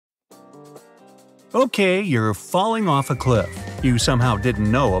Okay, you're falling off a cliff. You somehow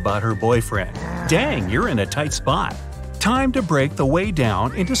didn't know about her boyfriend. Dang, you're in a tight spot. Time to break the way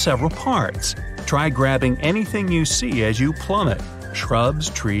down into several parts. Try grabbing anything you see as you plummet – shrubs,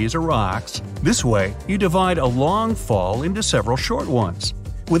 trees, or rocks. This way, you divide a long fall into several short ones.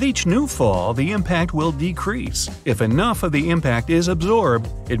 With each new fall, the impact will decrease. If enough of the impact is absorbed,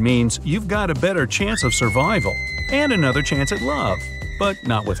 it means you've got a better chance of survival and another chance at love, but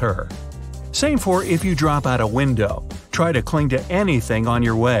not with her. Same for if you drop out a window. Try to cling to anything on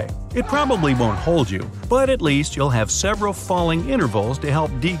your way. It probably won't hold you, but at least you'll have several falling intervals to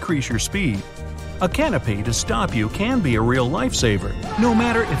help decrease your speed. A canopy to stop you can be a real lifesaver, no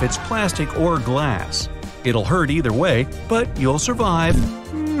matter if it's plastic or glass. It'll hurt either way, but you'll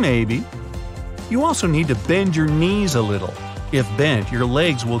survive. Maybe. You also need to bend your knees a little. If bent, your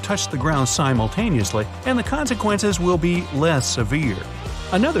legs will touch the ground simultaneously, and the consequences will be less severe.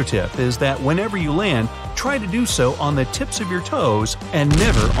 Another tip is that whenever you land, try to do so on the tips of your toes and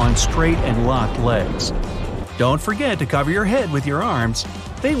never on straight and locked legs. Don't forget to cover your head with your arms.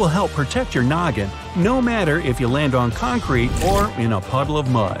 They will help protect your noggin, no matter if you land on concrete or in a puddle of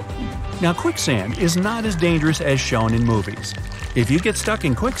mud. Now, quicksand is not as dangerous as shown in movies. If you get stuck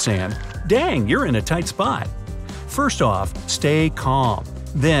in quicksand, dang, you're in a tight spot. First off, stay calm.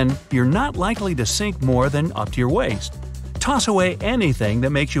 Then, you're not likely to sink more than up to your waist. Toss away anything that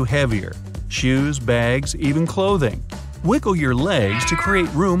makes you heavier – shoes, bags, even clothing. Wiggle your legs to create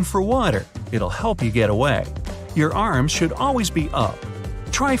room for water. It'll help you get away. Your arms should always be up.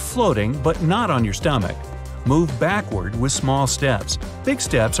 Try floating, but not on your stomach. Move backward with small steps. Big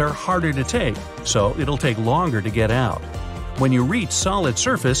steps are harder to take, so it'll take longer to get out. When you reach solid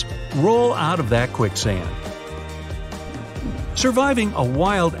surface, roll out of that quicksand. Surviving a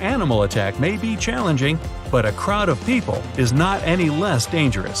wild animal attack may be challenging, but a crowd of people is not any less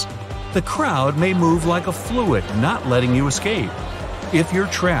dangerous. The crowd may move like a fluid, not letting you escape. If you're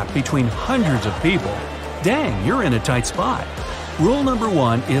trapped between hundreds of people, dang, you're in a tight spot. Rule number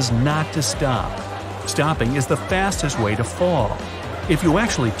 1 is not to stop. Stopping is the fastest way to fall. If you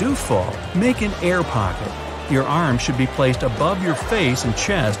actually do fall, make an air pocket. Your arms should be placed above your face and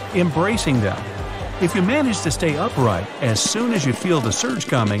chest, embracing them. If you manage to stay upright, as soon as you feel the surge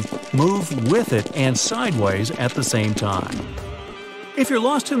coming, move with it and sideways at the same time. If you're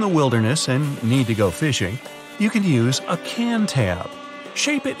lost in the wilderness and need to go fishing, you can use a can tab.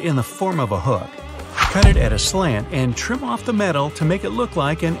 Shape it in the form of a hook. Cut it at a slant and trim off the metal to make it look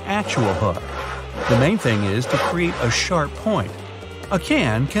like an actual hook. The main thing is to create a sharp point. A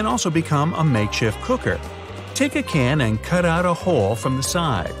can also become a makeshift cooker. Take a can and cut out a hole from the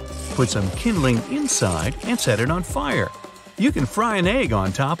side. Put some kindling inside and set it on fire. You can fry an egg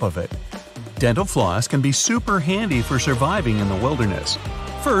on top of it. Dental floss can be super handy for surviving in the wilderness.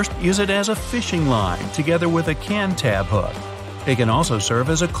 First, use it as a fishing line together with a can tab hook. It can also serve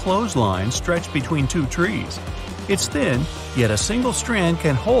as a clothesline stretched between 2 trees. It's thin, yet a single strand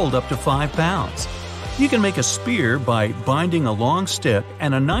can hold up to 5 pounds. You can make a spear by binding a long stick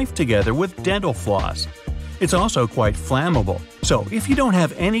and a knife together with dental floss. It's also quite flammable, so if you don't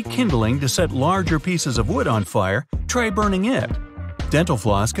have any kindling to set larger pieces of wood on fire, try burning it. Dental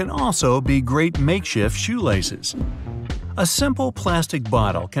floss can also be great makeshift shoelaces. A simple plastic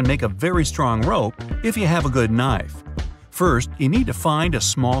bottle can make a very strong rope if you have a good knife. First, you need to find a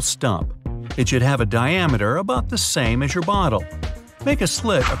small stump. It should have a diameter about the same as your bottle. Make a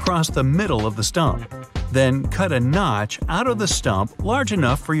slit across the middle of the stump. Then cut a notch out of the stump large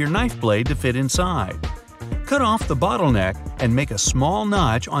enough for your knife blade to fit inside. Cut off the bottleneck and make a small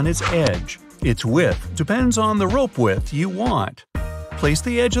notch on its edge. Its width depends on the rope width you want. Place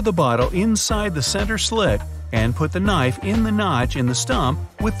the edge of the bottle inside the center slit and put the knife in the notch in the stump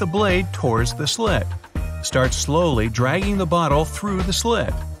with the blade towards the slit. Start slowly dragging the bottle through the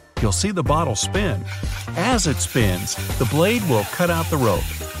slit. You'll see the bottle spin. As it spins, the blade will cut out the rope.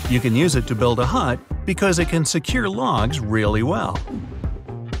 You can use it to build a hut because it can secure logs really well.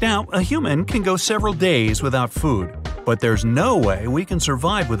 Now, a human can go several days without food, but there's no way we can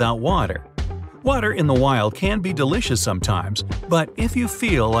survive without water. Water in the wild can be delicious sometimes, but if you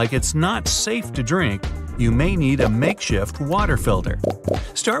feel like it's not safe to drink, you may need a makeshift water filter.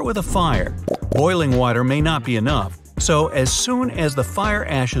 Start with a fire. Boiling water may not be enough, so as soon as the fire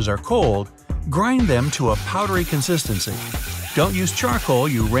ashes are cold, grind them to a powdery consistency. Don't use charcoal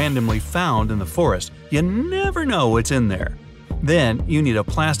you randomly found in the forest. You never know what's in there. Then you need a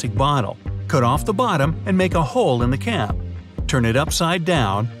plastic bottle. Cut off the bottom and make a hole in the cap. Turn it upside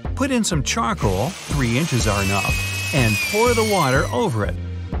down, put in some charcoal, 3 inches are enough, and pour the water over it.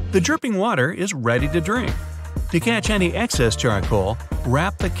 The dripping water is ready to drink. To catch any excess charcoal,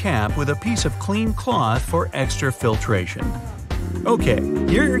 wrap the cap with a piece of clean cloth for extra filtration. Okay,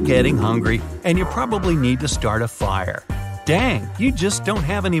 you're getting hungry and you probably need to start a fire. Dang, you just don't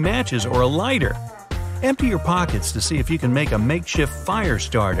have any matches or a lighter. Empty your pockets to see if you can make a makeshift fire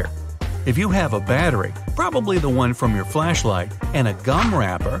starter. If you have a battery, probably the one from your flashlight, and a gum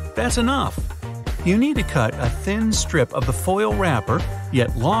wrapper, that's enough. You need to cut a thin strip of the foil wrapper,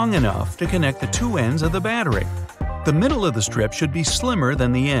 yet long enough to connect the two ends of the battery. The middle of the strip should be slimmer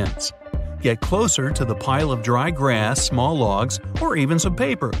than the ends. Get closer to the pile of dry grass, small logs, or even some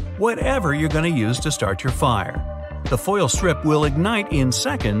paper, whatever you're going to use to start your fire. The foil strip will ignite in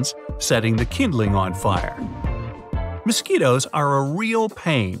seconds, setting the kindling on fire. Mosquitoes are a real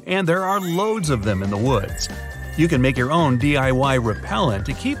pain, and there are loads of them in the woods. You can make your own DIY repellent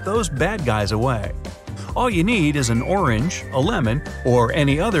to keep those bad guys away. All you need is an orange, a lemon, or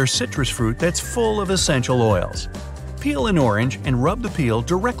any other citrus fruit that's full of essential oils. Peel an orange and rub the peel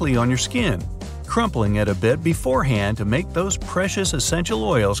directly on your skin, crumpling it a bit beforehand to make those precious essential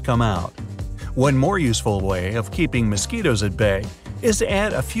oils come out. One more useful way of keeping mosquitoes at bay is to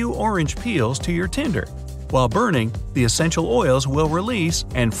add a few orange peels to your tinder. While burning, the essential oils will release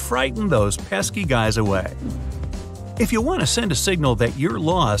and frighten those pesky guys away. If you want to send a signal that you're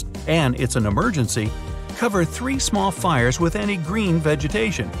lost and it's an emergency, cover 3 small fires with any green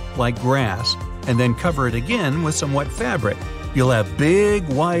vegetation, like grass, and then cover it again with some wet fabric. You'll have big,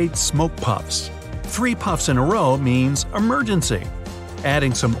 white smoke puffs. 3 puffs in a row means emergency.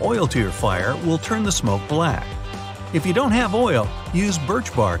 Adding some oil to your fire will turn the smoke black. If you don't have oil, use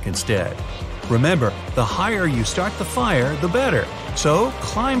birch bark instead. Remember, the higher you start the fire, the better, so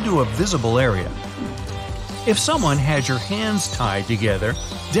climb to a visible area. If someone has your hands tied together,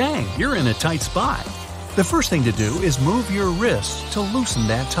 dang, you're in a tight spot. The first thing to do is move your wrists to loosen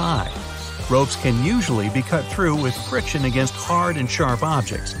that tie. Ropes can usually be cut through with friction against hard and sharp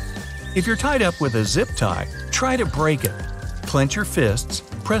objects. If you're tied up with a zip tie, try to break it. Clench your fists,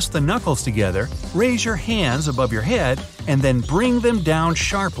 press the knuckles together, raise your hands above your head, and then bring them down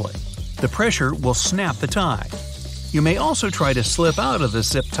sharply. The pressure will snap the tie. You may also try to slip out of the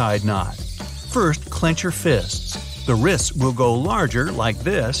zip-tied knot. First, clench your fists. The wrists will go larger like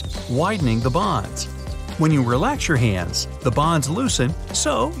this, widening the bonds. When you relax your hands, the bonds loosen,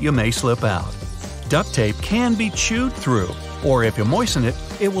 so you may slip out. Duct tape can be chewed through, or if you moisten it,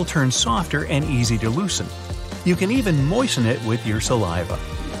 it will turn softer and easy to loosen. You can even moisten it with your saliva.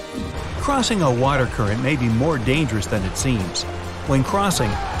 Crossing a water current may be more dangerous than it seems. When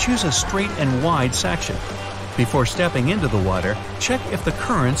crossing, choose a straight and wide section. Before stepping into the water, check if the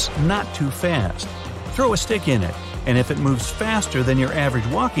current's not too fast. Throw a stick in it, and if it moves faster than your average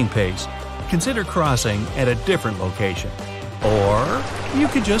walking pace, consider crossing at a different location. Or you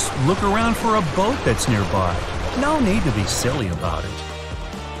could just look around for a boat that's nearby. No need to be silly about it.